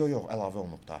layihədir? Yox, əlavə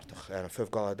olunubdu artıq. Yəni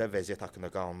fövqəladə vəziyyət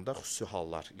haqqında qanunda xüsusi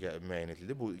hallar müəyyən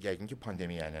edildi. Bu yəqin ki,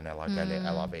 pandemiya ilə əlaqəli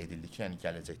əlavə edildi ki, yəni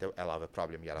gələcəkdə əlavə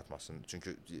problem yaratmasın.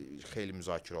 Çünki xeyli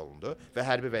müzakirə olundu və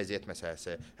hərbi vəziyyət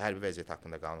məsələsi, hərbi vəziyyət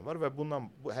haqqında qanun var və bununla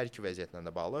bu hər iki vəziyyətlə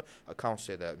də bağlı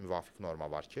konstitusiyada müvafiq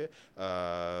norma var ki,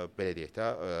 belə deyək də,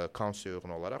 konstitusiyaya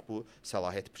uyğun olaraq bu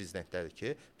səlahiyyət prezidentdədir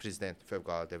ki, prezident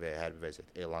fövqəladə və ya hərbi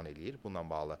vəziyyət elan eləyir. Bununla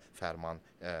bağlı fərman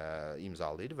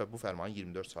imzalayır və bu fərmanı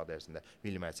 24 saat ərzində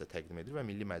Milli Məclisə təqdim edir və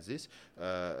Milli Məclis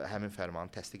həmin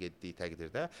fərmanı təsdiq etdiyi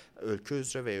təqdirdə ölkə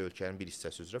üzrə və ya ölkənin bir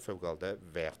hissəsi üzrə fövqəladə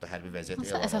və yaxud da hərbi vəziyyət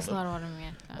elan olunur. Əsaslar var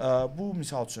ümumiyyətlə? Bu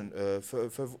misal üçün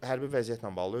hərbi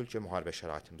vəziyyətlə bağlı ölkə müharibə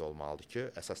şəraitində olmalıdır ki,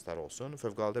 əsaslar olsun.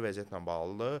 Fövqəladə vəziyyətlə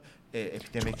bağlı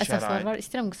epidemik şərait. Əsaslar var.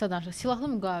 İstəyirəm qısa danışaq.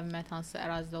 Silahlı müqavimət hansı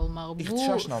ərazidə olmağı?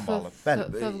 İxtişaşla bağlı. Bəli,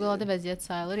 fövqəladə vəziyyət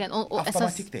sayılır. Yəni o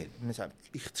avtomatik deyil. Məsələn,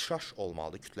 ixtişaş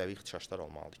olmalıdır, kütləvi ixtişaşlar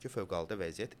olmalıdır ki, fövqəladə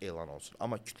vəziyyət elan olunsun.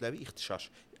 Amma kütləvi ixtişaş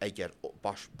əgər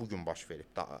bu gün baş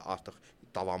verib artıq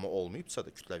davamı olmayıbsa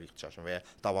da kütləvi ixtişaşın və ya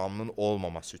davamının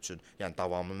olmaması üçün, yəni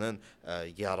davamının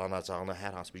yaranacağına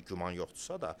hər hansı bir güman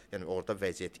yoxdursa da, yəni orada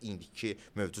vəziyyət indiki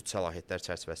mövcud səlahiyyətlər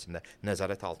çərçivəsində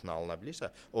nəzarət altına alına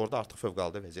bilirsə, orada artıq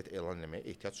fövqəladə vəziyyət elan etməyə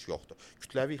ehtiyac yoxdur.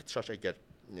 Kütləvi ixtişaş əgər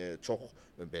çox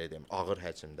belə deyim, ağır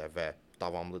həcmdə və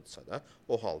davamlıdırsa da,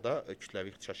 o halda kütləvi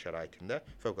ixtişaş şəraitində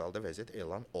fövqəladə vəziyyət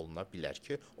elan oluna bilər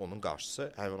ki, onun qarşısı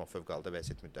həmin o fövqəladə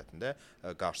vəziyyət müddətində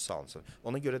qarşısı alınsın.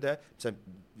 Ona görə də məsələn,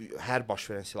 hər baş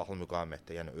verən silahlı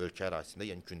müqavimətdə, yəni ölkə ərazisində,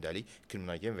 yəni gündəlik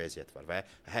kriminogen vəziyyət var və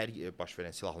hər baş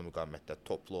verən silahlı müqavimətdə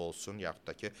toplu olsun, yaxud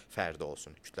da ki, fərdi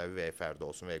olsun, kütləvi və ya fərdi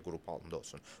olsun və ya qrup halında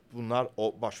olsun. Bunlar o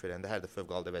baş verəndə hər də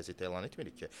fövqəladə vəziyyət elan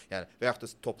etmirik ki, yəni və yaxud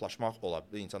da toplaşmaq ola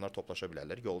bilər, insanlar toplaşa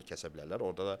bilərlər, yolu kəsə bilərlər.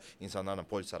 Orada da insanlarla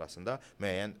polis arasında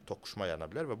müəyyən toqquşma yarana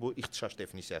bilər və bu ixtişaş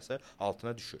definisiyası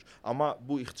altına düşür. Amma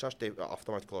bu ixtişaş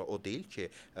avtomatik olaraq o deyil ki,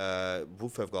 bu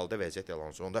fövqəladə vəziyyət elan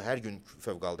olunsun. Onda hər gün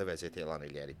fövqəladə vəziyyət elan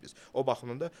eləyərik biz. O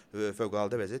baxımdan da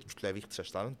fövqəladə vəziyyət kütləvi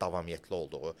ixtişaşların davamiyyətli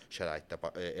olduğu şəraitdə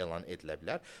elan edilə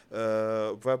bilər.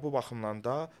 Və bu baxımdan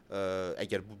da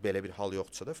əgər bu belə bir hal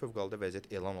yoxdursa da fövqəladə vəziyyət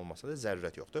elan olmasına da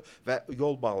zərurət yoxdur və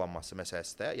yol bağlanması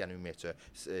məsələsi də, yəni ümumiyyətcə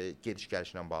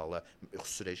gediş-gəlişlə bağlı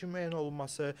xüsusi rejim müəyyən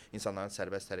olunması, insanların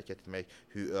sərbəst hərəkət etmək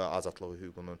azadlığı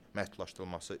hüququnun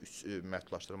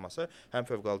məhdudlaşdırılması həm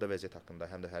fövqəladə vəziyyət haqqında,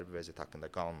 həm də hərbi vəziyyət haqqında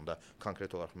qanunda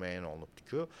konkret olaraq müəyyən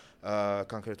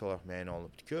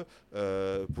olunubdur ki,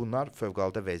 bunlar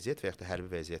fövqəladə vəziyyət və ya da hərbi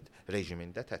vəziyyət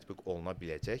rejimində tətbiq oluna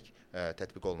biləcək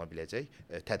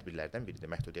tədbirlərdən biridir,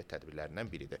 məhdudiyyət tədbirlərindən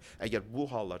biridir. Əgər bu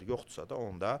hallar yoxdursa da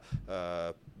onda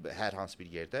hər hansı bir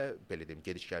yerdə belə deyim,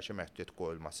 gediş-gəlişə məhdudiyyət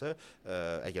qoyulması,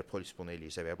 əgər polis bunu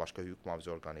eləyirsə və ya başqa hüquq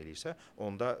mühafizə orqanı eləyirsə,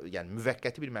 onda yəni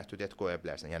müvəqqəti bir məhdudiyyət qoya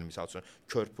bilərsən. Yəni misal üçün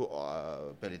körpü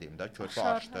belə deyim də, körpü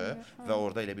açdı və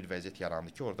orada elə bir vəziyyət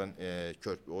yarandı ki, oradan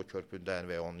o körpüdən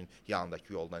və ya onun yanındakı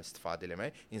yoldan istifadə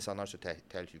etmək insanlar üçün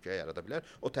təhlükə yarada bilər.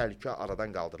 O təhlükə aradan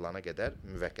qaldırılana qədər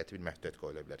müvəqqəti bir məhdudiyyət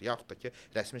qoyula bilər. Yaxud da ki,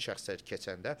 rəsmi şəxslər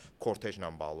keçəndə kortejlə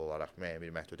bağlı olaraq müəyyən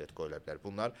bir məhdudiyyət qoyula bilər.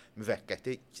 Bunlar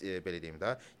müvəqqəti belə deyim də,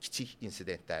 kiçik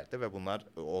insidentlərdir və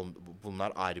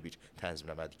bunlar ayrı bir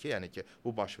tənzimləmədir ki, yəni ki, bu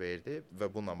baş verdi və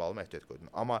bununla bağlı məhdudiyyət qoydun.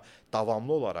 Amma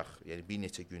davamlı olaraq, yəni bir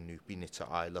neçə günlük, bir neçə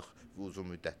aylıq, uzun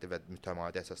müddətli və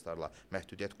mütəmadi əsaslarla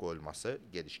məhdudiyyət qoyulması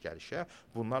gediş-gəlişə,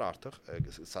 bunlar artıq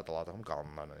sadaladığım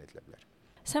qanunlarla edilə bilər.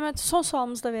 Səməd, son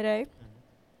sualımızı da verək.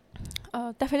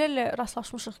 Dəfələrlə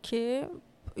rastlaşmışıq ki,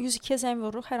 102-yə zəng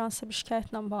vururuq hər hansısa bir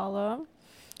şikayətlə bağlı.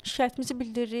 Şikayətimizi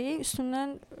bildiririk, üstündən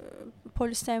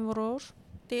polis zəng vurur,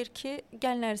 deyir ki,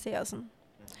 gəlin ərizə yazın.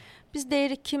 Biz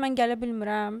deyirik ki, mən gələ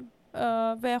bilmirəm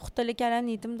və yaxud da elə gələn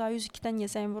idim, daha 102-dən niyə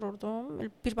zəng vururdum,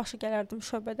 birbaşa gələrdim,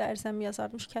 şöbədə ərizəmi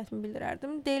yazardım, şikayətimi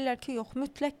bildirərdim. Deyirlər ki, yox,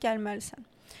 mütləq gəlməlisən.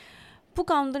 Bu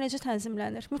qanunda necə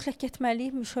tənzimlənir? Mütləq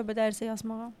getməliyik şöbədə ərizə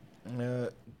yazmağa?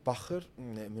 Baxır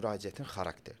müraciətin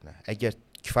xarakterinə. Əgər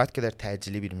kifayət qədər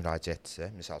təcili bir müraciətdirsə,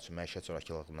 misal üçün məişət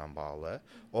zorakılığından bağlı,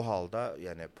 o halda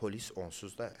yəni polis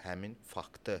onsuz da həmin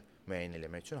faktı müəyyən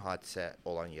eləmək üçün hadisə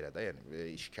olan yerə də,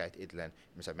 yəni şikayət edilən,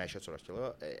 məsələn, məişət zorakılığı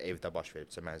evdə baş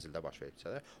veribsə, mənzildə baş veribsə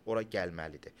də, ora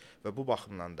gəlməlidir. Və bu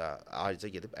baxımdan da ayrıca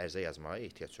gedib ərizə yazmağa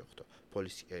ehtiyac yoxdur.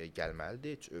 Polis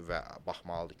gəlməlidir və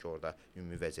baxmalıdır ki, orada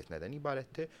ümumi vəziyyət nədən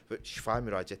ibarətdir və şifahi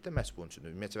müraciət də məhz bunun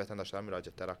üçündür. Ümumiyyətcə vətəndaşların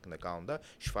müraciətləri haqqında qanunda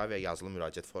şifahi və yazılı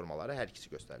müraciət formaları hər ikisi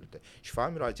göstərilirdir.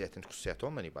 Şifahi müraciətin xüsusiyyəti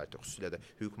ondan ibarətdir, xüsusilə də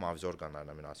hüquq mühafizə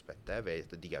orqanlarına münasibətdə və ya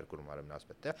da digər qurumlara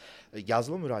münasibətdə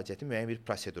yazılı müraciətin müəyyən bir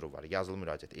proseduru var. Yazılı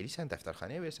müraciət eləyirsən,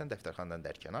 dəftərxanaya verirsən, dəftərxanadan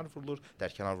dərkənar vurulur.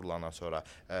 Dərkənar vurulandan sonra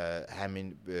həmin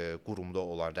qurumda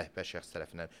olan rəhbər şəxs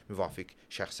tərəfindən müvafiq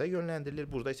şəxsə yönləndirilir.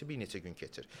 Burada isə bir neçə gün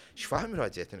keçir. Şifahi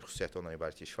müraciətin xüsusiyyəti ondan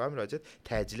ibarət ki, şifahi müraciət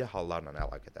təcili hallarla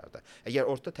əlaqədardır. Əgər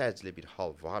ortada təcili bir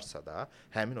hal varsa da,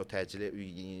 həmin o təcili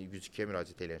 102-yə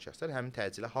müraciət edən şəxslər həmin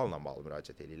təcili halla bağlı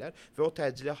müraciət edirlər və o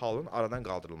təcili halın aradan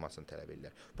qaldırılmasını tələb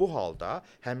edirlər. Bu halda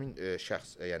həmin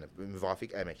şəxs, yəni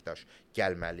müvafiq əməkdaş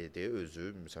gəlməlidir,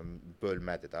 özü məsələn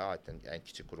bölmədir də, adətən ən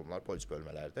kiçik qurumlar polis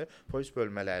bölmələridir. Polis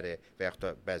bölmələri və yaxud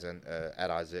da bəzən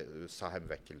ərazi sahə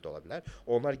müvəkkili də ola bilər.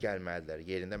 Onlar gəlməlidirlər,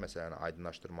 yerində məsələni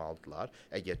aydınlaşdırmalıdırlar.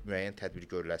 Əgər müəyyən tədbir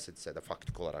görüləsidirsə də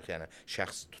faktiki olaraq, yəni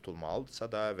şəxs tutulmalıdırsa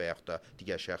da və yaxud da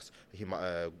digər şəxs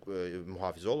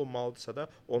mühafizə olunmalıdırsa da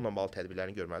onunla bağlı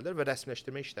tədbirlərini görməlidirlər və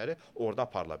rəsmiləşdirmə işləri orada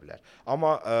aparıla bilər.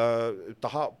 Amma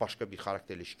daha başqa bir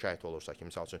xarakterli şikayət olursa ki,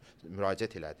 misal üçün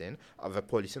müraciət elədin və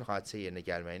polisin hadisə yerinə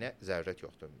gəlməyinə zərurət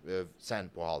yoxdur. Sən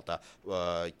bu halda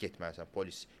getməlisən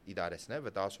polis idarəsinə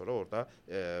və daha sonra orada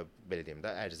belə deyim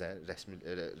də ərizəni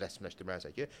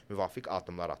rəsmiləşdirməlisən ki, müvafiq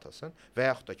addımlar atılsın və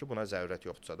yaxud da ki, buna zərurət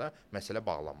yoxdursa da məsələ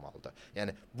bağlanmalıdır.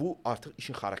 Yəni bu artıq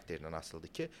işin xarakterindən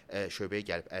asılıdır ki, şöbəyə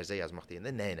gəlib ərizə yazmaq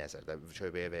deyəndə nəyə nəzərdə,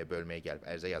 şöbəyə və ya bölməyə gəlib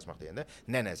ərizə yazmaq deyəndə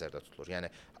nə nəzərdə tutulur?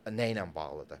 Yəni nə ilə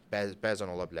bağlıdır? Bəzən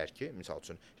ola bilər ki, misal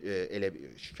üçün elə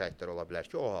şikayətlər ola bilər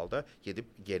ki, o halda gedib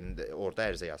yerində orada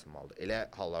ərizə yazılmalıdır. Elə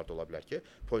hallarda ola bilər ki,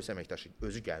 polis əməkdaşı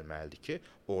özü gəlməlidir ki,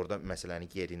 orada məsələni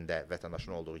yerində,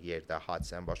 vətəndaşın olduğu yerdə,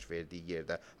 hadisənin baş verdiyi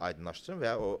yerdə aydınlaşdırsın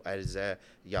və o ərizə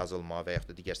yazılma və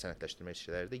yaxud da digər sənədləşdirmə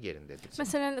işləri də yerində edilsin.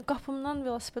 Məsələn, qapımdan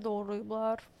velosiped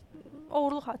oğurlayıblar.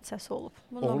 oğurluq hadisəsi olub.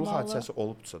 Bu Oğurluq normaldır. hadisəsi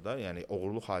olubsa da, yəni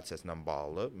oğurluq hadisəsinə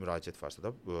bağlı müraciət varsa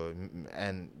da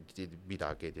ən bir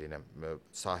daha qeyd edirəm,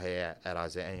 sahəyə,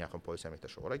 əraziyə ən yaxın polis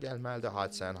əməkdaşı ora gəlməlidir,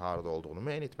 hadisənin harada olduğunu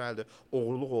müəyyən etməlidir.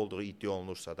 Oğurluq olduğu iddia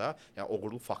olunursa da, yəni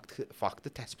oğurluq faktı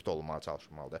təsbit olunmağa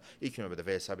çalışılmalıdır. İlk növbədə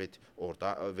velosiped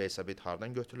orada, velosiped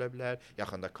hardan götürülə bilər,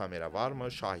 yaxında kamera varmı,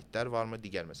 şahidlər varmı,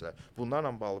 digər məsələlər.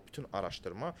 Bunlarla bağlı bütün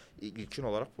araşdırma ilkin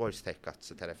olaraq polis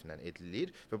təhqiqatçısı tərəfindən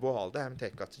edilir və bu halda həmin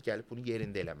təhqiqatçı gəlib bunu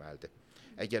yerində eləməlidir.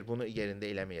 Əgər bunu yerində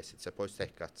eləməyəsinizsə, polis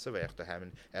təhqiqatçısı və yaxud da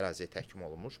həmin əraziyə təhkim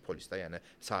olunmuş polisdə, yəni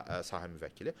sahə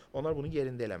müvəkkili, onlar bunu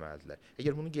yerində eləməlidirlər.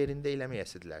 Əgər bunu yerində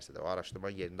eləməyəsidirlərsə də, o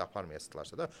araşdırmanı yerində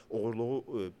aparmayasıdırlarsa da,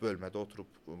 oğurluğu bölmədə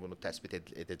oturub bunu təsbit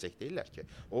edəcək deyirlər ki,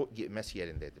 o məhz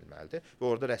yerində edilməlidir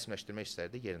və orada rəsmiləşdirmə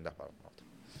işləri də yerində aparılmalıdır.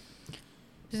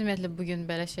 Biz ümumiyyətlə bugün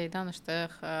belə şey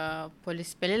danışdıq. Polis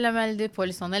belə eləməlidir,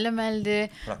 polis onu eləməlidir,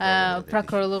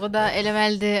 prokurorluğu da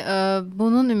eləməlidir.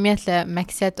 Bunun ümumiyyətlə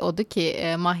məqsəd odur ki,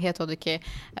 mahiyyət odur ki,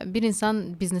 bir insan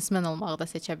biznesmen olmağı da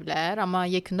seçə bilər, amma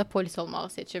yekunda polis olmağı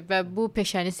seçib və bu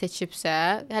peşəni seçibsə,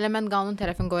 hələ mən qanun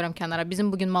tərəfini qoyuram kənara.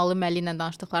 Bizim bugün malı məli ilə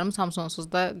danışdıqlarımız hamısı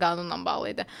onsuz da qanunla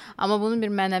bağlı idi. Amma bunun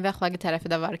bir mənəvi əxlaqi tərəfi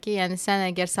də var ki, yəni sən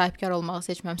əgər sahibkar olmağı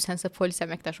seçməmisənsə, polis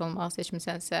əməkdaşı olmağı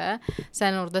seçmisənsə,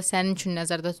 sən orada sənin üçün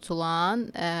nəzərdə tutulan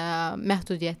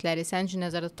məhdudiyyətləri, sənin üçün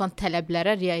nəzərdə tutulan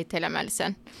tələblərə riayət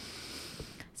eləməlisən.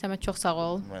 Səməd, çox sağ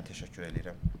ol. Mən təşəkkür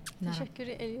edirəm. Təşəkkür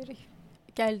edirik.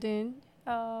 Gəldin.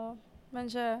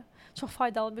 Məncə çox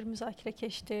faydalı bir müzakirə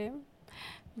keçdi.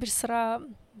 Bir sıra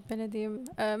belə deyim,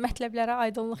 mətləblərə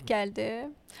aydınlıq gəldi.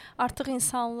 Artıq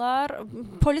insanlar,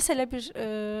 polis elə bir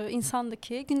insandır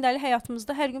ki, gündəlik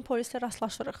həyatımızda hər gün polislə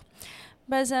rastlaşırıq.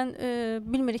 Bəzən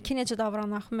bilmirik ki, necə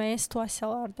davranaq müəyyən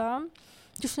situasiyalarda.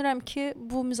 Düşünürəm ki,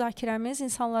 bu müzakirəmiz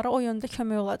insanlara o yöndə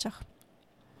kömək olacaq.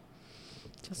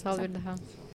 Çox sağ ol bir daha.